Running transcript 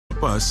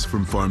stop us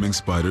from farming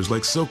spiders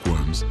like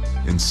silkworms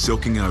and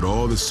silking out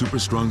all the super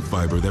strong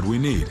fiber that we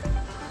need.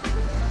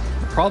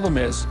 The problem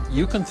is,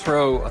 you can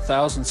throw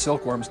 1,000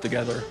 silkworms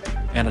together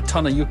and a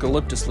ton of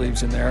eucalyptus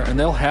leaves in there, and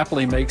they'll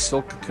happily make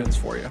silk cocoons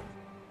for you.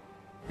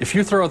 If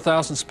you throw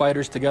 1,000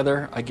 spiders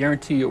together, I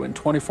guarantee you in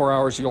 24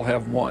 hours you'll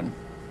have one.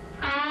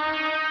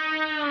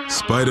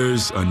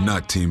 Spiders are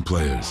not team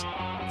players.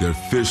 They're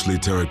fiercely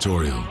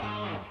territorial,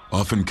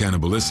 often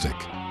cannibalistic,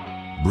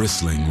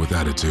 bristling with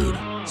attitude.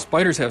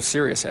 Spiders have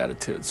serious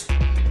attitudes.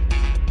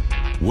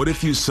 What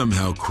if you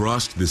somehow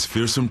crossed this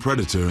fearsome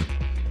predator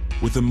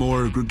with a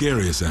more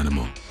gregarious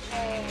animal?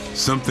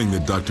 Something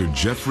that Dr.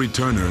 Jeffrey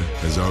Turner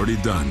has already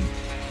done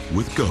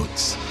with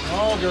goats.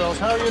 Oh, girls,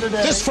 how are you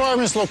today? This farm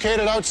is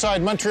located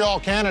outside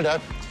Montreal,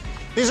 Canada.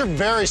 These are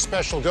very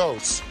special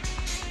goats.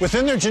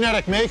 Within their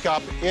genetic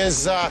makeup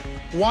is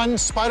one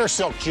spider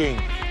silk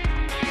gene.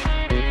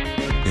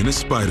 In a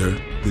spider,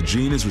 the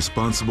gene is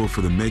responsible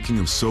for the making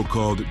of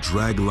so-called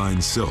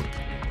dragline silk,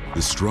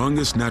 the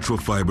strongest natural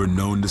fiber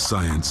known to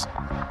science.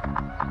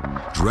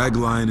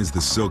 Dragline is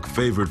the silk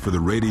favored for the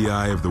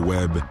radii of the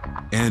web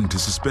and to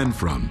suspend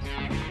from.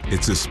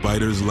 It's a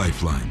spider's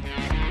lifeline.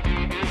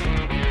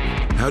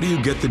 How do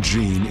you get the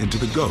gene into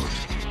the goat?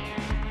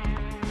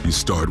 You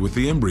start with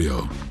the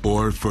embryo,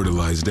 or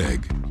fertilized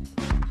egg.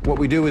 What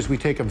we do is we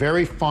take a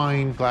very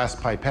fine glass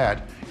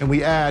pipette and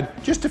we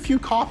add just a few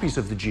copies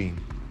of the gene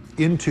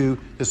into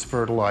this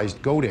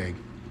fertilized goat egg.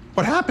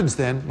 What happens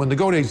then, when the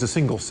goat egg is a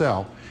single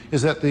cell,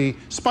 is that the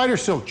spider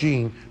silk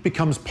gene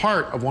becomes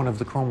part of one of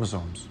the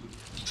chromosomes.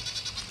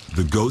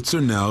 The goats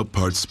are now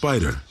part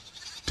spider.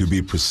 To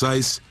be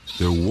precise,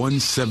 they're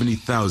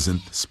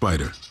 1/70,000th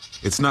spider.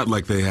 It's not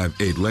like they have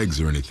 8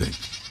 legs or anything.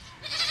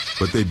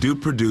 But they do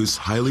produce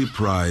highly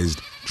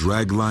prized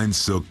dragline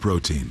silk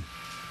protein.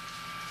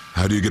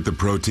 How do you get the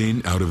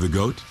protein out of the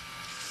goat?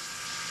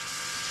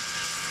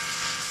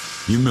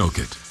 You milk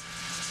it.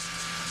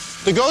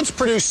 The goats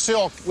produce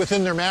silk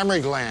within their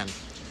mammary gland.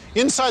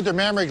 Inside their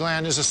mammary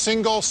gland is a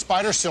single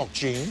spider silk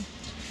gene,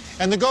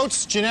 and the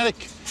goat's genetic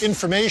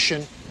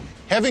information,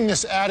 having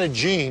this added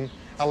gene,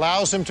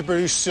 allows them to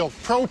produce silk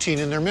protein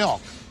in their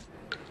milk.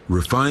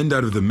 Refined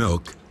out of the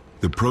milk,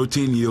 the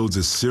protein yields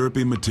a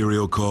syrupy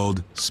material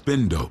called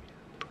spin dope.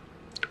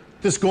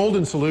 This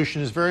golden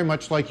solution is very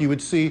much like you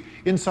would see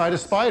inside a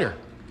spider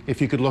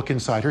if you could look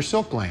inside her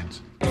silk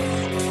glands.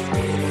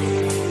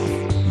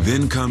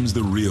 Then comes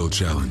the real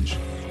challenge,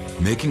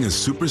 making a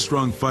super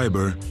strong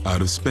fiber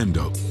out of spin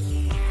dope.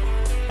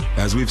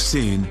 As we've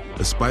seen,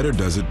 a spider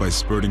does it by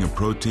spurting a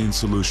protein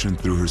solution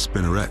through her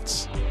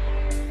spinnerets.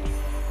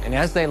 And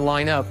as they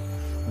line up,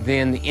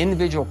 then the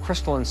individual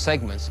crystalline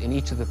segments in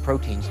each of the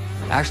proteins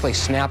actually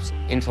snaps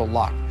into a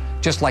lock,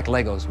 just like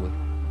Legos would.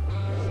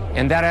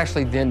 And that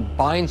actually then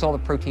binds all the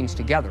proteins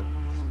together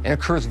and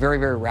occurs very,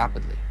 very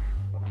rapidly.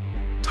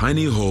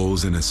 Tiny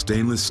holes in a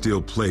stainless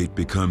steel plate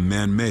become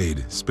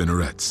man-made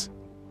spinnerets.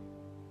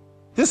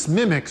 This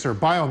mimics or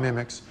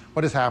biomimics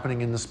what is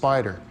happening in the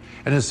spider.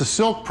 And as the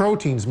silk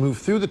proteins move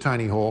through the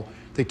tiny hole,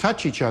 they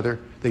touch each other,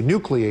 they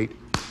nucleate,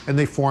 and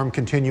they form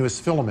continuous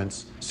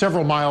filaments,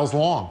 several miles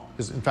long,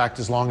 in fact,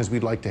 as long as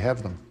we'd like to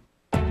have them.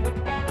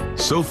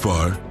 So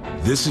far,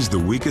 this is the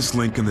weakest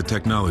link in the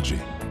technology.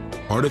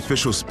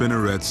 Artificial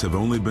spinnerets have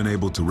only been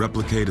able to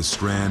replicate a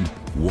strand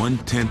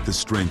 1/10 the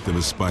strength of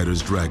a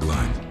spider's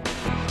dragline.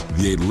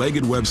 The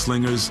 8-legged web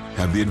slingers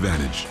have the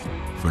advantage,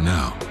 for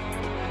now.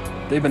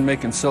 They've been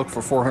making silk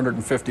for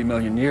 450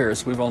 million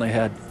years. We've only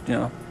had,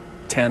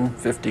 10,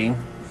 15.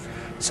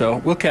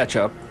 So we'll catch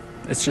up.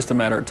 It's just a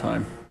matter of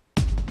time.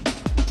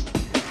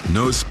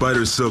 No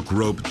spider silk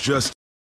rope just